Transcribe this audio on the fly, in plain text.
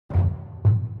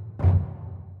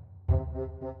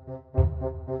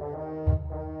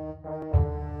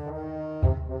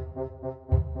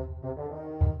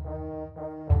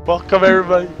Welcome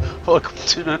everybody, welcome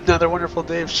to another wonderful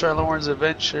day of Sharlenwar's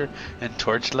adventure in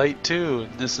Torchlight II.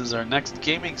 And this is our next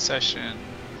gaming session.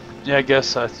 Yeah, I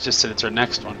guess I just said it's our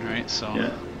next one, right? So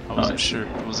yeah. I wasn't sure,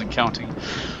 I wasn't counting.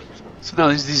 So now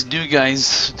these new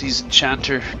guys, these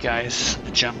enchanter guys, the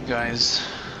gem guys,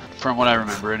 from what I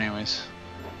remember anyways.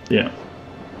 Yeah.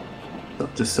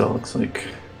 What this all looks like.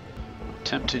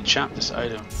 Attempt to enchant this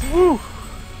item. Woo!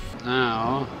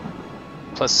 Now,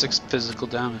 +6 physical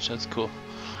damage, that's cool.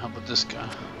 How about this guy?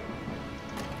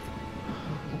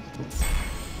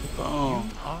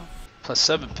 Boom.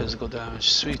 +7 physical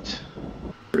damage, sweet.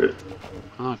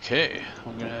 Okay,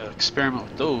 we're gonna experiment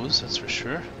with those, that's for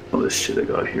sure. Oh, this shit I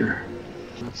got here.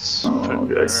 Let's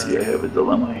I see I have a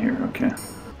dilemma here, okay.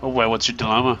 Oh, wait, what's your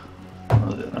dilemma?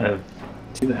 I have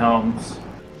 2 helms.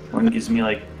 One gives me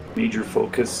like major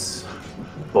focus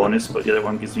bonus, but the other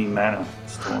one gives me mana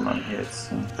stolen on hits.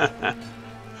 So.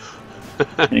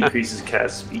 It increases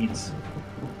cast speeds.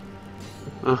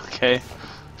 Okay,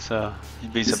 so you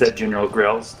it's that General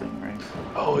Grell's thing, right?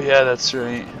 Oh yeah, that's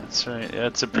right. That's right. Yeah,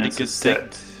 it's a pretty good thing.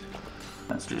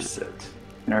 Master set.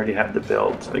 And I already have the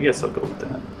belt. I guess I'll go with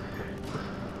that.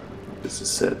 This is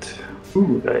set.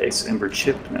 Ooh, got Ice Ember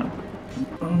Chip now.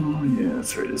 Oh yeah,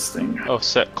 that's right. This thing. Oh,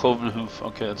 set Cloven Hoof.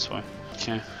 Okay, that's why.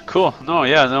 Okay, cool. No,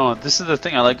 yeah, no. This is the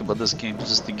thing I like about this game. It's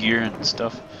just the gear and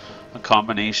stuff. The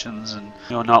combinations, and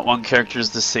you know, not one character is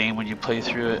the same when you play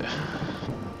through it.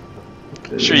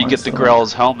 Sure, you get the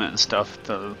Grell's helmet and stuff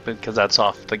because that's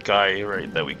off the guy,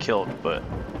 right, that we killed. But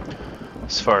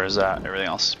as far as that, everything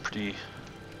else is pretty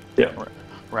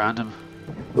random.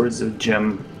 Where's the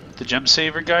gem? The gem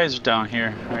saver guys are down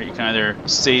here. Right, you can either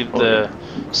save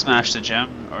smash the gem,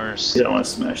 or yeah, I want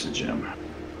to smash the gem.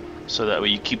 So that way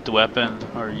you keep the weapon,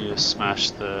 or you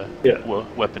smash the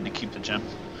weapon to keep the gem.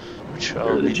 Which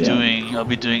I'll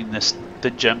be doing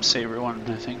the gem saver one,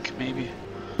 I think, maybe.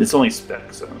 It's only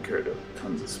specs, I don't care about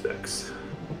tons of specs.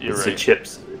 You're it's right. The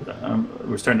chips.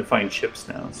 We're starting to find chips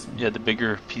now. So. Yeah, the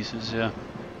bigger pieces, yeah.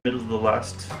 Middle of the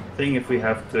last thing, if we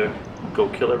have to go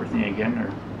kill everything again,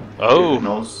 or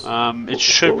it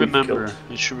should remember.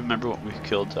 It should remember what we've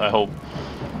killed. I hope.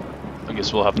 I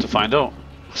guess we'll have to find out.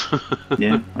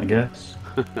 Yeah, I guess.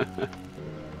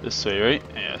 This way, right?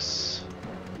 Yes.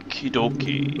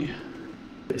 Kidoki.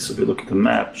 Okay, so if we look at the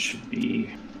map, should be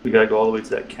we gotta go all the way to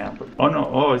that camp. Oh no!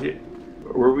 Oh, is it?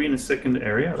 Were we in the second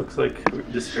area? It looks like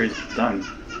this area's done.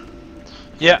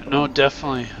 Yeah, no,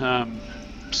 definitely.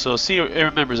 So see, it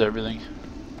remembers everything.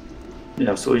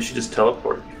 Yeah, so we should just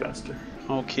teleport faster.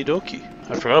 Okie dokie.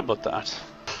 I forgot about that.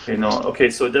 Okay, no. Okay,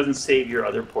 so it doesn't save your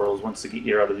other portals once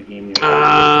you're out of the game.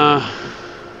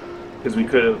 Because we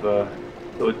could have.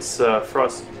 So it's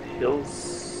Frost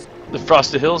Hills. The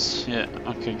Frosted Hills? Yeah,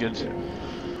 okay, good.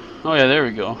 Oh yeah, there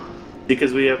we go.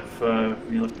 Because we have,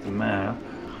 if you look at the map,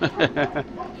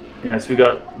 yes, we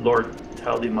got Lord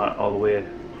Taldymat all the way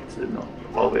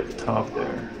all the way at the top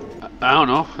there. I don't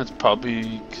know, that's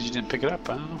probably because you didn't pick it up,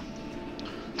 I don't know.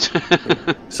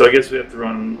 So I guess we have to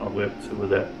run all the way up to where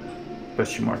that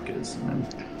question mark is, and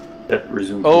then that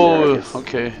resumes. Oh, there,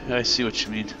 okay, I see what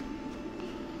you mean.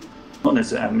 Oh,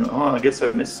 there's I guess I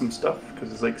missed some stuff, because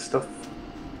there's like stuff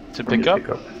to pick up?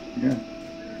 Yeah.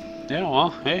 Yeah, well,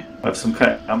 hey. I have some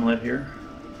kind of amulet here.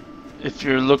 If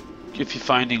you're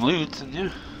finding loot, then yeah.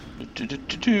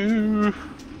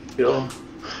 Kill.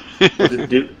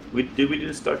 Did we do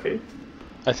the stockade?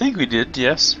 I think we did,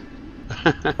 yes.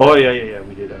 Oh yeah,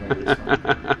 we did. I remember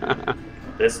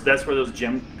this one. That's where those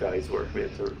gem guys were. We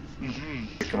had to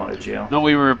pick them out of jail. No,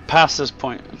 we were past this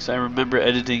point because I remember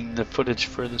editing the footage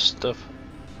for this stuff.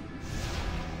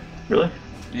 Really?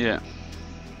 Yeah.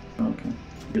 Okay.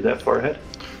 You're that far ahead?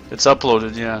 It's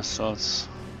uploaded, yeah, so it's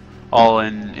all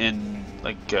in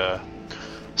like a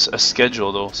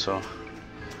schedule though, so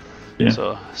yeah.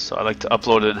 So I like to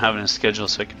upload it and have it in a schedule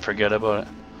so I can forget about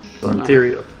it. So in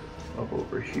theory, up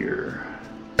over here.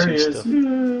 There he is.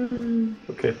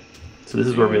 Okay. So this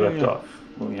is where we left off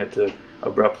when we had to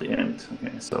abruptly end.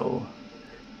 Okay, so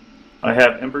I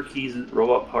have Ember Keys,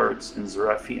 Robot Parts, and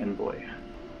Zerafi Envoy.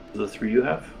 The 3 you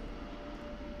have?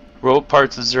 Robot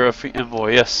Parts and Zerafi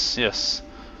Envoy, yes.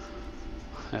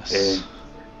 Okay.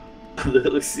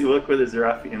 Let's see, look where the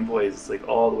Zerafi Envoy is. It's like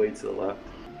all the way to the left.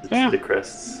 The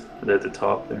crests at the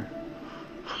top there.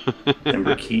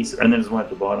 Ember Keys, and there's one at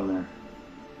the bottom there.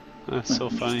 That's so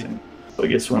funny. So I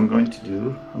guess what I'm going to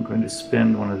do, I'm going to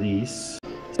spend one of these.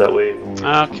 So that way when we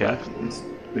come back,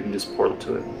 we can just portal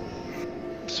to it.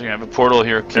 So you have a portal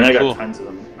here. Okay, and I got tons of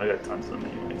them. I got tons of them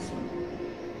anyway. So.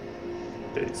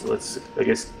 Okay, so let's, I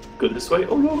guess, go this way.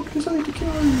 Oh no, because I need to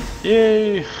kill him.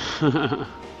 Yay!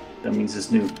 That means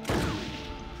it's new.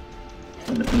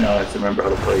 And now I have to remember how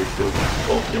to play too.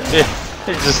 Oh, yeah.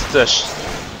 Yeah,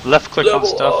 just left click on Level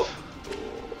stuff. up.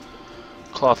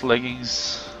 Cloth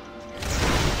leggings.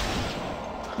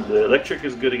 The electric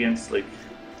is good against like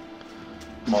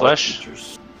smaller Flesh?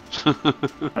 creatures. I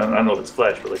don't know if it's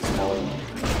flesh, but like smaller ones.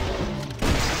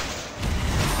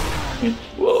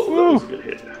 Whoa, that was a good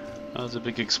hit. That was a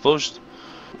big explosion.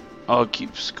 Oh, it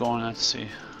keeps going, let's see.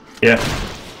 Yeah.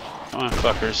 Come on,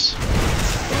 fuckers.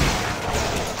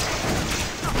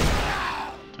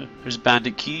 There's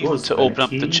bandit key to open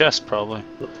up the chest, probably.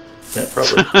 Yeah,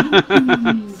 probably.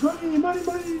 Money, money,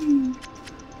 money!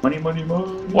 Money, money,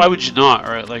 money! Why would you not,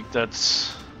 right? Like,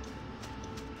 that's...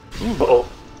 Uh-oh.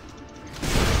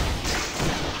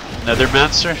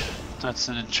 Nethermancer? That's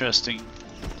an interesting...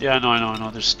 Yeah, I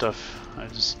know, there's stuff.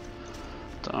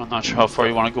 I'm not sure how far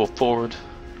you want to go forward.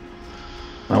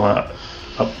 I want to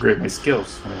upgrade my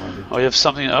skills. Oh, you have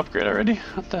something to upgrade already?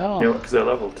 What the hell? Yeah, because I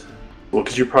leveled. Well,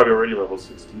 because you're probably already level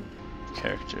 16.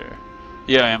 Character.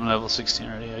 Yeah, I am level 16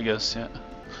 already, I guess, yeah.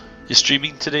 You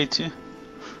streaming today too?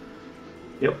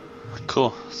 Yep.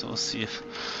 Cool, so we'll see if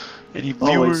any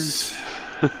viewers...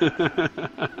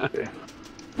 Okay.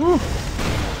 Woo.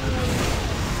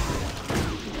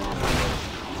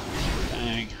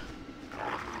 Dang.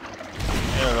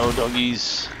 Hello,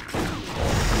 doggies.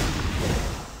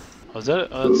 Oh, is that it?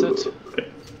 Oh, that's it? Okay.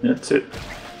 That's it.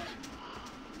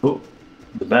 Oh,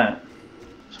 the bat.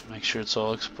 So make sure it's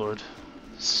all explored.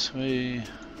 This way...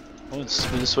 Oh,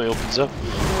 this way opens up.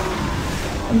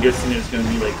 I'm guessing there's going to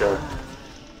be like a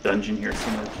dungeon here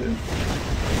somewhere too.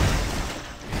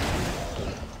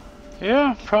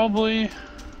 Yeah, probably.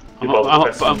 I'm on the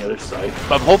other side.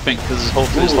 I'm hoping, because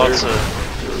hopefully there's lots of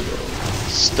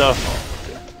stuff.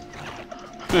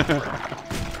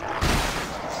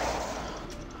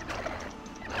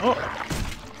 Oh.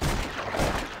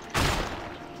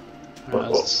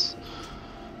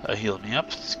 That healed me up.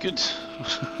 It's good.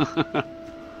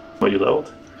 What, you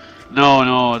leveled?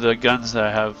 No, the guns that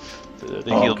I have,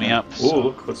 they heal me up. Oh,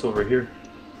 look what's over here.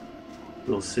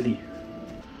 Little city.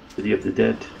 City of the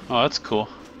Dead. Oh, that's cool.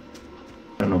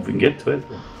 I don't know if we can get to it.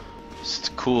 But... It's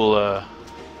a cool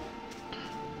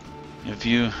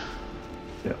view.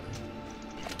 Yeah.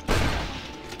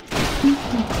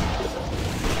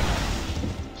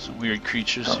 Some weird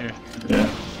creatures here. Yeah.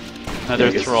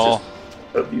 Another thrall.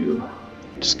 A view.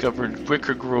 Discovered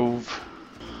Wicker Grove.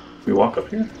 We walk up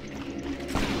here?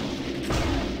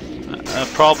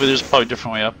 Probably, there's probably a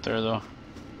different way up there though.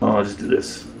 Oh, I'll just do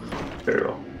this. Very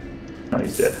well. Now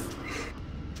he's dead.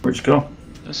 Where'd you go?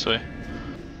 This way.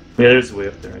 Yeah, there's a way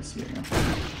up there. I see it now.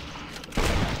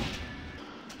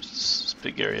 There's this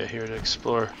big area here to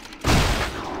explore. I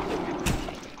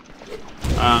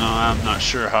don't know, I'm not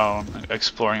sure how I'm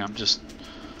exploring. I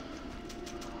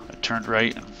turned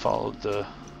right and followed the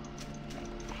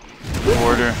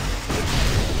border.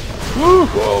 Woo!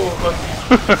 Whoa!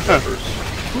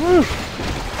 Woo!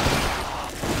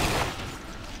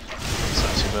 That's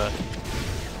not too bad.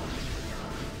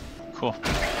 Cool.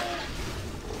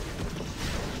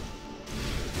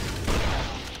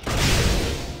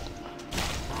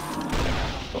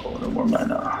 Oh, no more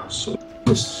mana. So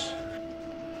this.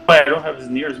 I don't have as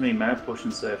near as many mana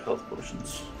potions as I have health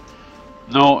potions.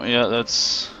 No, yeah,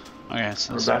 that's okay.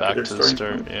 So this is back to the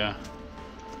start. Point. Yeah.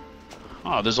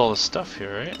 Oh, there's all this stuff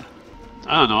here, right?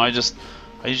 I don't know. I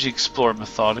usually explore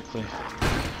methodically.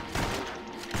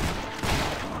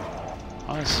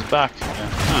 Oh, this is back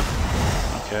again. Huh.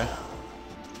 Okay.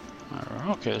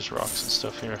 Okay, there's rocks and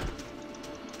stuff here.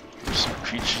 There's some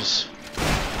creatures.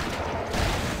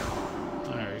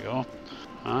 There we go.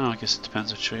 I don't know. I guess it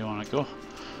depends which way you want to go.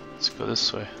 Let's go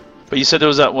this way. But you said there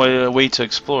was that way to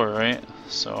explore, right?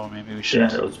 So maybe we should.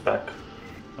 Yeah, it was back.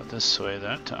 Go this way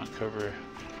then to uncover.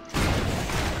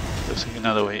 Looks like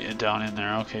another way down in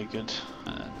there. Okay, good.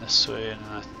 And then this way, and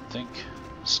I think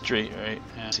straight, right?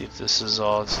 And see if this is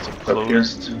all still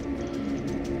closed.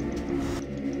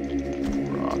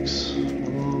 Rocks.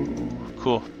 Ooh,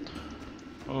 cool.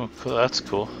 Oh, cool. That's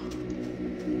cool.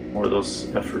 More of those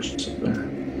efforts up there.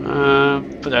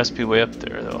 But that has to be way up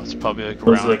there, though. It's probably like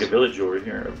There's around. like a village over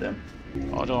here of them.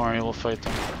 Oh, don't worry, we'll fight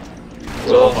them.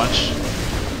 There's a whole bunch.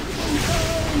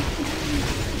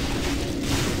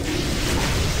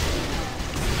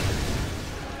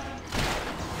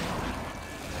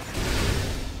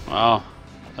 Wow,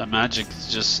 that magic is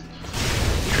just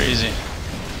crazy.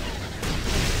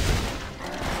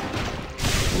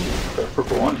 Got a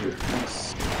purple one here.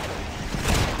 Nice.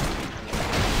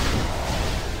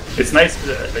 It's nice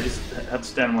because I just have to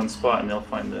stand in one spot and they'll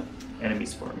find the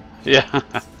enemies for me. Yeah.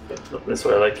 That's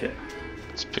why I like it.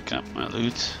 Just picking up my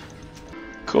loot.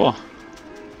 Cool.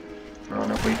 We're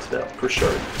on our way to that push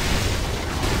shard.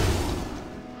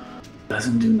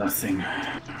 Doesn't do nothing.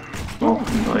 Oh,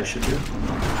 you know what I should do?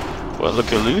 What,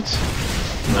 look at loot?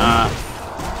 Nah.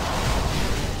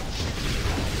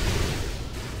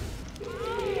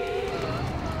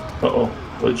 Uh-oh.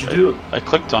 What did you do? I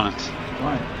clicked on it.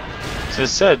 Why? So it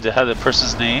said it had the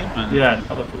person's name and... Yeah.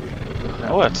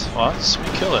 What? Well, let's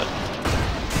kill it.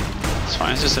 It's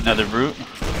fine, it's just another brute.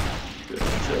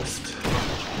 Just...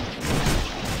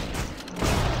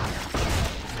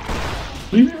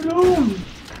 Leave me alone!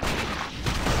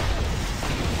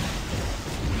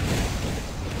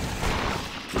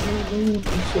 Leave me alone,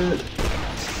 he said.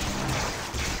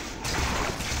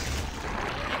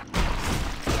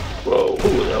 Whoa,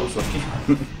 ooh, that was lucky.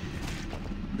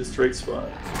 The straight spot.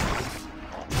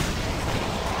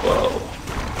 Whoa.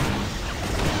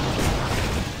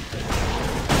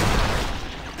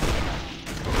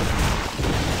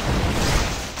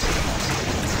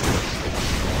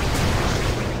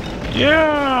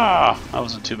 Yeah! That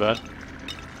wasn't too bad.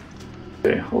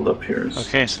 Okay, hold up here.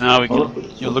 Okay, so now we can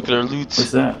look at our loot.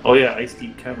 What's that? Oh yeah, Ice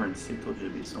Deep Caverns. They told you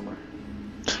to be somewhere.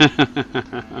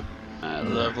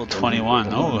 Level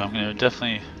 21. Oh, I'm gonna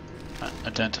definitely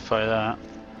identify that.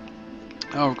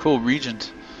 Oh, cool,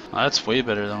 Regent. Oh, that's way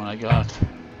better than what I got.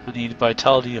 I need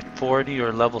Vitality of 40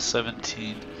 or level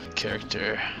 17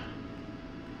 character.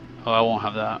 Oh, I won't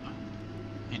have that.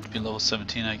 Need to be level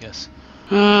 17, I guess.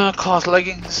 Cloth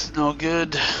leggings, no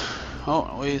good.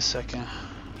 Oh, wait a second.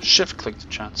 Shift click to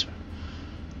transfer.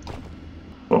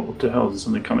 Oh, what the hell? Is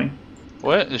something coming?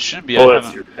 What? It shouldn't be. Oh,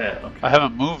 that's your pet. Okay. I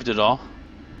haven't moved at all.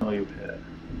 Oh, your pet.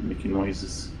 Making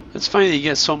noises. It's funny that you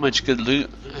get so much good loot,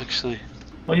 actually.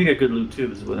 Well, you get good loot too,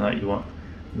 but whether or not you want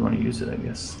to use it, I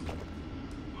guess.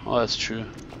 Oh, that's true.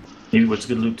 Maybe what's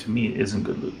good loot to me isn't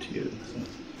good loot to you. So.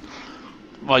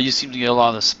 Well, you seem to get a lot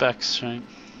of the specs, right?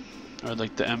 Or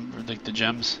like the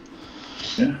gems.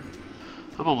 Yeah.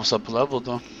 I'm almost up a level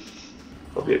though.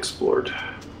 Probably explored.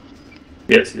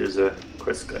 Yeah, see, there's a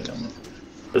quest guy down there.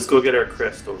 Let's go get our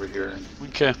crest over here.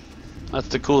 Okay. That's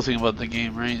the cool thing about the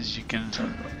game, right? Is you can.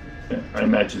 Yeah, I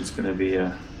imagine it's gonna be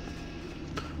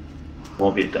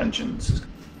won't be a dungeon.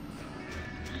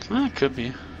 It could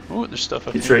be. Oh, there's stuff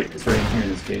up It's here. right. It's right here in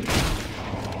this gate.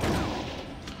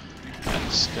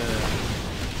 That's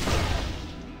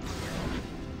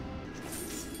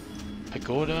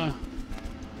pagoda.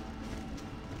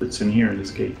 It's in here in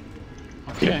this gate.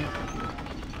 Okay.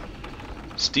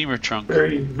 Steamer trunk.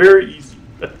 Very, very easy.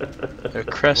 The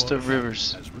crest of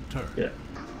rivers. Yeah.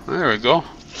 There we go.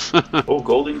 Oh,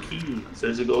 golden key. So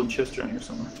there's a golden chest around here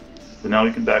somewhere. So now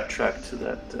we can backtrack to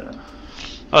that.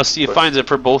 Oh, see, it finds it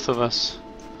for both of us.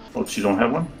 Oh, you don't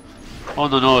have one? Oh,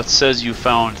 no, it says you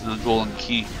found the golden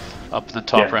key up in the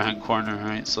top right-hand corner,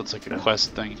 right? So it's like a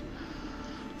quest thing.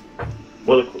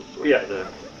 Well, the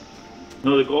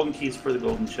golden key is for the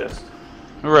golden chest.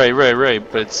 Right,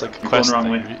 but it's like a quest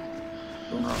going thing,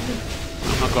 the wrong way. right? Going the wrong way.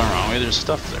 I'm not going the wrong way, there's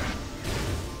stuff there.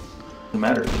 Doesn't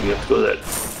matter, we have to go to that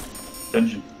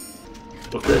dungeon.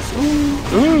 Look at this. Ooh!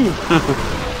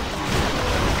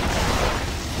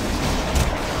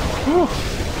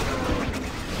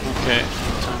 Okay,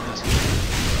 time to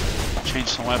change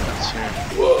some weapons here.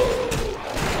 Whoa!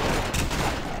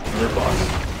 Another boss.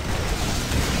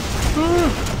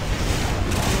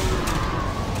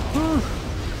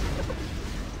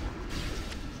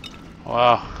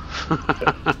 Wow.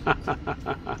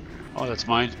 Oh, that's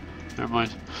mine. Never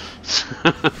mind.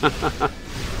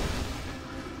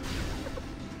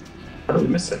 How did we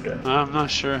miss that guy? I'm not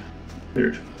sure.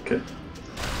 Weird. Okay.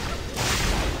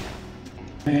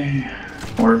 Hey,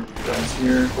 more guys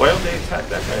here. Why don't they attack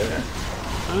that guy there?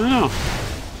 I don't know.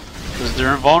 Because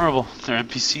they're invulnerable. They're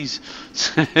NPCs.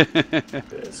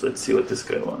 Okay, so let's see what this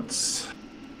guy wants.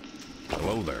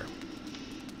 Hello there.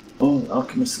 Oh,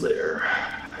 alchemist lair.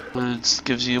 And it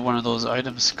gives you one of those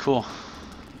items. Cool.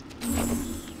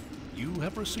 You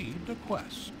have received a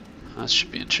quest. That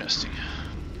should be interesting.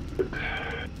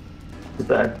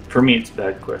 Bad for me. It's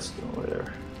bad quest or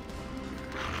whatever.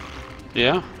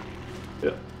 Yeah?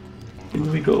 Yeah. Here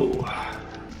we go.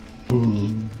 There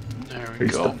we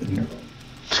There's go. stuff in here.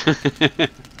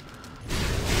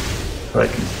 I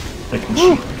can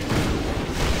shoot.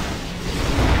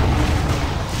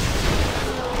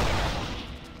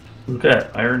 Look at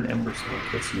that, Iron Ember Sword.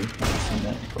 That's new. I haven't seen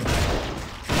that before.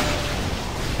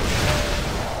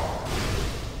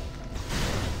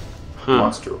 Huh.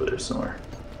 Monster over there somewhere.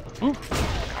 Ooh.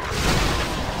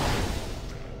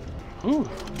 Ooh.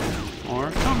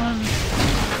 More coming.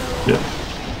 Yeah.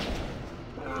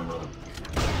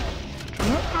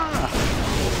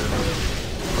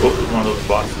 Oh, there's one of those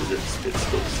bosses that spits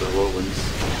those whirlwinds.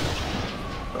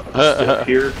 Step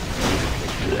here.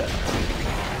 Yeah.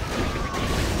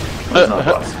 That's not a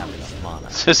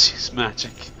boss. Just use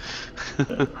magic.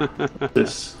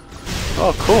 This.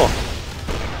 Oh, cool.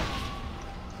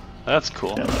 That's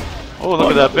cool. Yeah. Oh,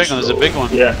 look at that big one. There's a big one.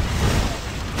 Yeah.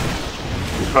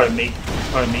 Probably making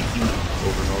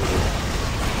over and over.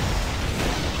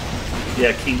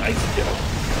 Yeah, King Ice Gel.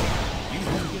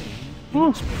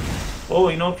 Oh,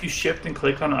 you know, if you shift and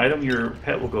click on an item, your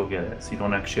pet will go get it, so you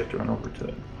don't have to shift to run over to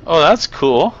it. Oh, that's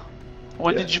cool.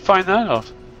 When did you find that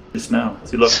out? Just now.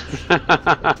 See, look.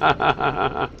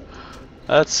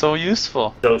 That's so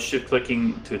useful. So shift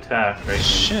clicking to attack, right?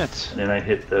 Shit. And then I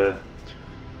hit the.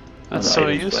 That's so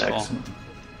useful.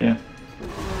 Yeah.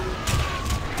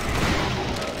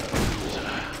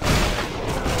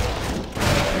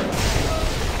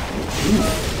 Ooh.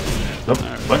 A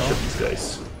bunch of these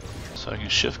guys. So I can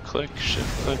shift click.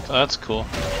 Oh, that's cool.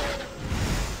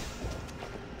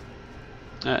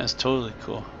 That is totally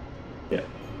cool. Yeah.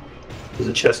 There's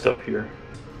a chest up here.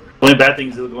 Only bad thing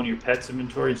is it'll go in your pet's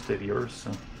inventory instead of yours.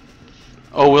 So.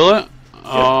 Oh, will it? Yeah.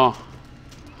 Oh.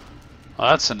 Oh,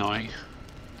 that's annoying.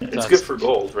 Yeah, it's good for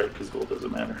gold, right? Because gold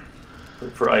doesn't matter.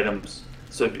 But for items.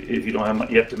 So if you don't have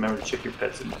money, you have to remember to check your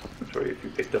pet's inventory if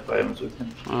you picked up items with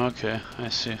him. Okay, I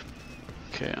see.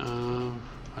 Okay,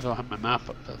 I don't have my map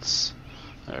up. That's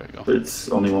there we go. But it's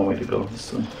only one way to go.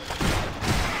 So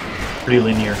pretty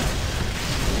linear.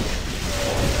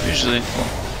 Usually.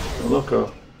 Oh, look,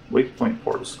 a waypoint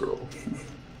portal scroll.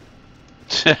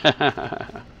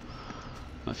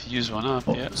 If you use one up,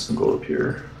 oh, yeah. Some gold up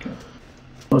here. Okay.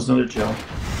 There's another gel.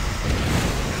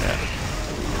 Yeah.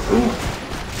 Ooh.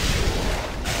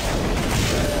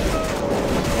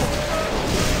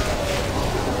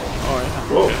 Oh yeah.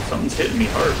 Whoa, something's hitting me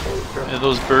hard. Holy crap. Yeah,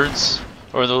 those birds,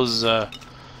 or those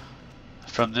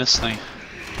from this thing.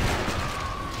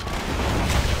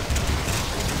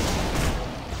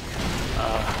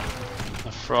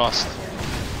 The frost.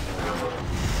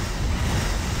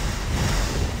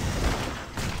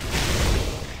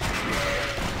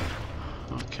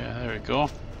 Okay, there we go.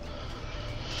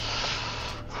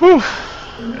 Whew.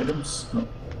 Any items? No.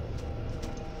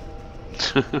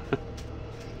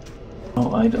 No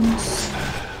items.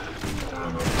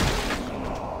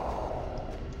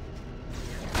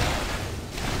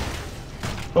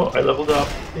 Oh, I leveled up.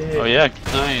 Yay. Oh yeah,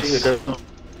 nice.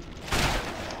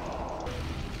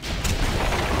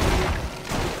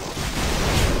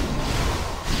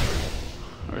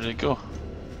 Where'd it go?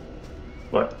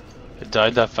 What? It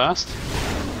died that fast?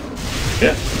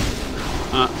 Yeah.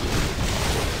 I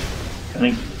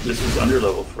think this was under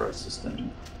level for us this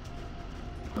time.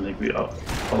 I think we out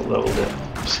leveled it.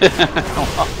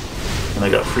 Wow. And I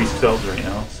got free spells right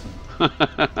now. So.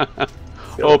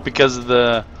 Oh, because of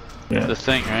the Yeah.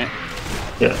 thing, right?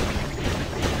 Yeah.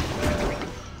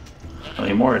 Not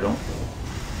anymore, I don't.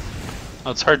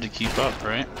 Oh, it's hard to keep up,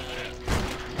 right?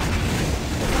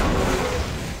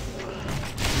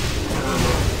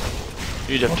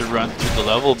 You'd have to run through the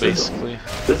level, basically.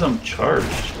 Says I'm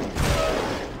charged.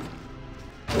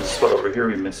 This spot over here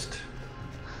we missed.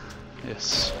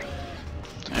 Yes.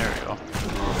 There we go.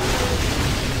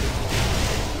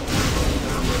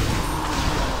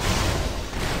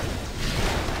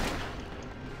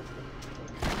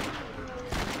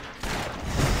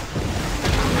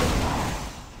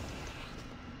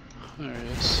 There he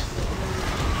is.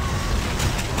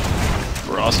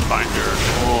 Frostbinder.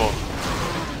 Oh.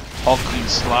 Hulkling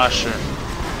slasher.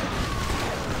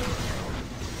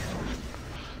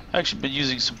 I've actually been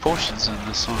using some potions in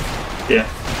this one. Yeah.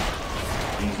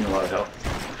 I'm using a lot of help.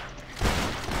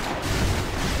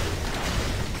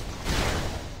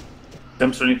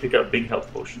 I'm starting to pick up big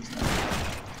health potions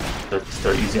now.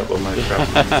 Start using up all my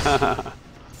crap.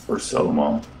 Or sell them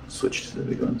all. Switch to the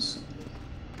big ones.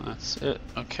 That's it.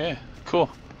 Okay, cool.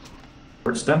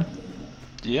 It's done?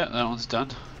 Yeah, that one's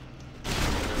done.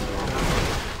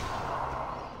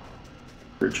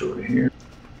 Bridge over here.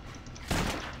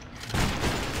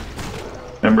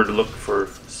 Remember to look for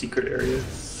secret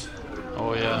areas.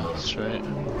 Oh yeah, that's right.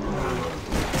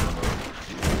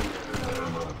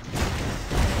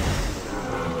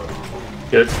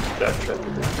 Yeah, it's backtrack a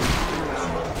bit.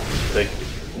 Like,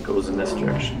 it goes in this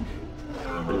direction.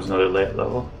 There's another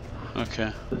level.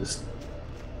 Okay.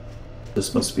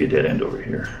 This must be a dead end over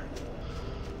here.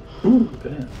 Ooh,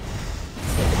 bad.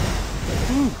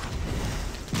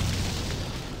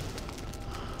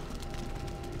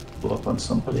 Blow up on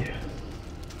somebody.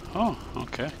 Oh,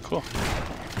 okay, cool.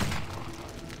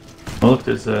 Oh look,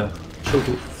 there's a chill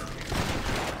booth.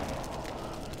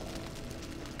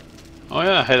 Oh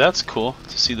yeah, hey, that's cool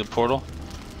to see the portal.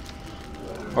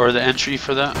 Or the entry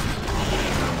for that?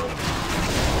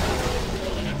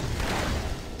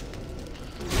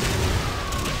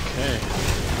 Okay.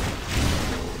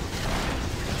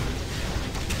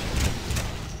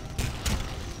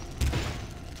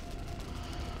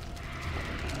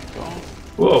 There we go.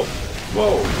 Whoa!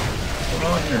 Whoa! What's going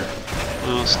on here?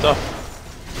 Oh, stuff.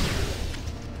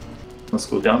 Let's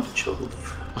go down to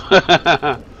Chilhoof.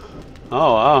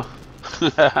 Oh, wow.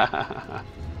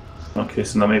 Okay,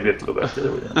 so now maybe I have to go back to the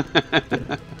other way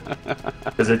then.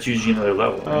 Because that's usually another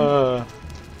level, right?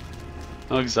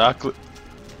 Oh, exactly.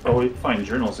 Oh, we find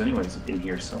journals anyways in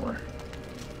here somewhere.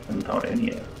 I haven't found any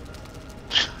yet.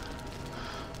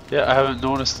 Yeah, I haven't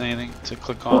noticed anything to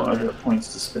click Oh, on. I got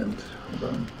points to spend.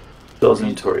 Hold on. Spells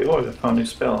inventory. Oh, I found a new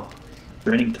spell.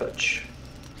 Draining touch.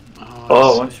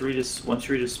 Oh, once you read a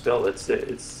spell, that's it.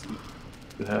 It's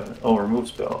you have it. Oh, remove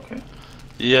spell. Okay.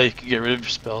 Yeah, you can get rid of your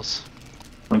spells.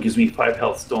 One gives me 5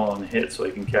 health stone on hit, so I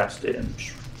can cast it.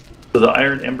 So the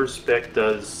Iron Ember spec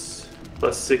does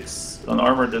 +6 on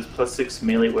armor. Does +6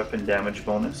 melee weapon damage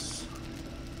bonus.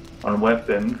 On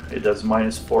weapon, it does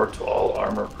 -4 to all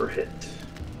armor per hit.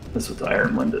 That's what the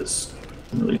Iron one does.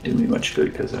 Doesn't really do me much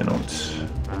good because I don't.